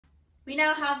We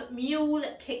now have mule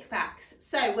kickbacks.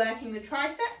 So working the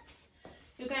triceps,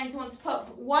 you're going to want to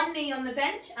pop one knee on the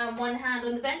bench and one hand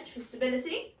on the bench for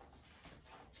stability.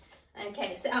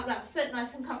 Okay, set up that foot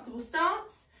nice and comfortable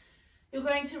stance. You're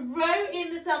going to row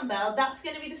in the dumbbell. That's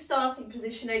going to be the starting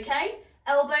position, okay?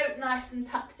 Elbow nice and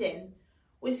tucked in.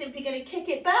 We're simply going to kick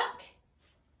it back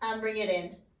and bring it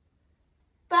in.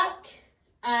 Back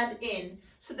and in.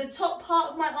 So the top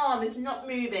part of my arm is not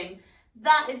moving.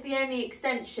 That is the only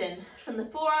extension. From the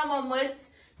forearm onwards,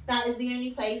 that is the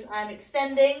only place I'm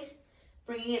extending,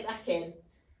 bringing it back in.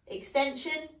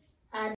 Extension,